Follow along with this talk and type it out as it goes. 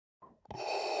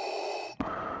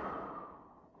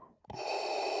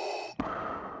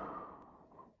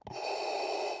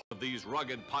these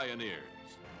rugged pioneers.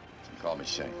 Call me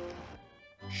Shane.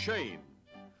 Shane,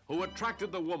 who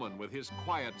attracted the woman with his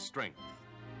quiet strength,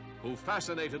 who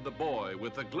fascinated the boy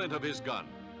with the glint of his gun.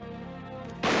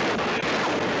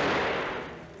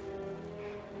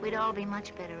 We'd all be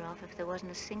much better off if there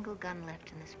wasn't a single gun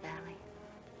left in this valley.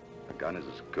 A gun is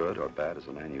as good or bad as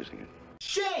the man using it.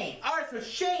 Shane! Alright, so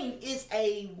Shane is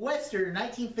a Western,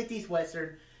 1950s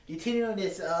Western, continuing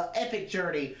this epic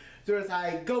journey as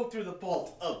I go through the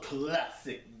vault of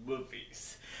classic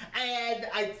movies. And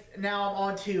now I'm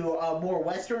on to more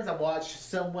Westerns. I've watched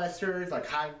some Westerns like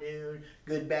High Noon,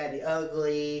 Good, Bad, the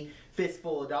Ugly,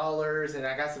 Fistful of Dollars, and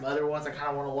I got some other ones I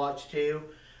kind of want to watch too.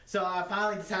 So I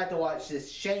finally decided to watch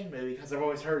this Shane movie because I've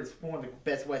always heard it's one of the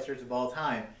best Westerns of all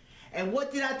time. And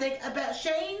what did I think about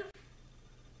Shane?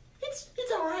 It's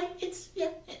alright. It's,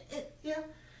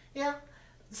 yeah.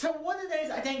 So one of the things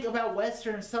I think about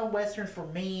Westerns, some Westerns for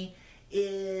me,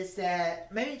 is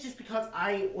that maybe just because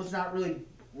I was not really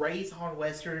raised on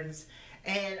Westerns,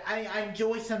 and I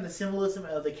enjoy some of the symbolism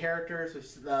of the characters.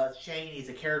 With Shane, he's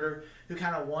a character who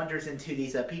kind of wanders into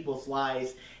these people's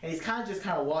lives, and he's kind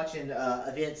of watching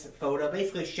events photo.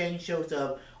 Basically, Shane shows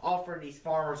up offering these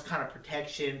farmers kind of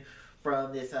protection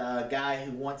from this guy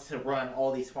who wants to run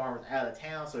all these farmers out of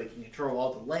town so he can control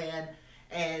all the land.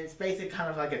 And it's basically kind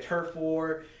of like a turf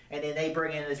war. And then they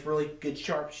bring in this really good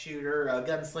sharpshooter,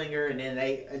 gunslinger, and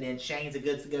then Shane's a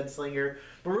good gunslinger.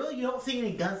 But really, you don't see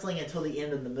any gunslinging until the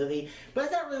end of the movie. But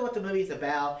that's not really what the movie's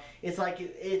about. It's like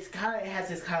it has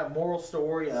this kind of moral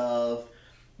story of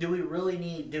do we really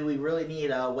need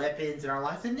weapons in our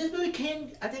lives? And this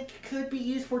movie I think could be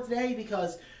used for today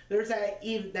because there's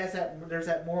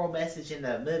that moral message in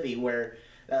the movie where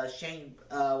Shane,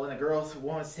 when the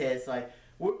woman says like,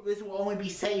 this will only be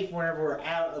safe whenever we're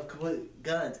out of complete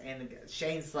guns, and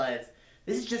Shane says,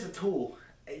 "This is just a tool.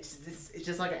 It's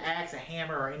just like an axe, a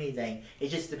hammer, or anything. It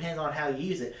just depends on how you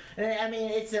use it." And I mean,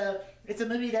 it's a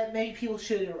movie that maybe people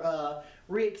should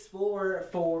re-explore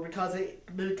because the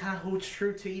movie kind of holds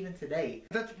true to even today.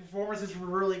 I thought the performances were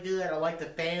really good. I like the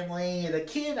family. The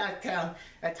kid, I found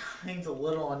at times a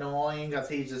little annoying because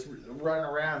he's just running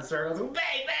around in circles,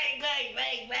 bang, bang, bang,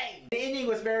 bang, bang. The ending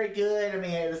was very good. I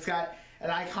mean, it's got an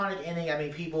iconic ending. I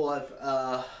mean, people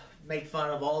have made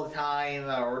fun of all the time,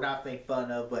 or not made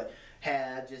fun of, but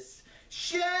had just,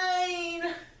 Shane,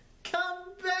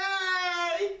 come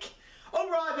back!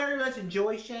 Overall, I very much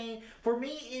enjoy Shane. For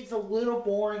me, it's a little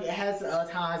boring. It has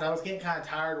times I was getting kind of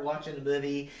tired watching the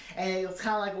movie, and it was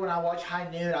kind of like when I watched High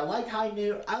Noon. I liked High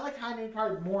Noon. I liked High Noon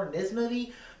probably more in this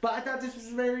movie, but I thought this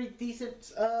was a very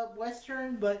decent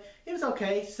Western, but it was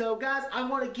okay. So, guys, I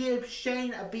want to give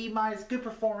Shane a B-. Good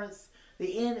performance.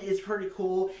 The end is pretty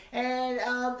cool, and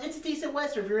it's a decent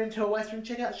Western. If you're into a Western,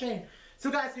 check out Shane.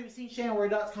 So guys, if you've seen Shane,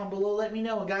 comment below, let me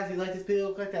know. And guys, if you like this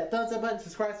video, click that thumbs up button,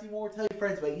 subscribe to see more, tell your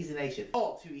friends about Easy Nation.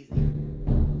 All too easy.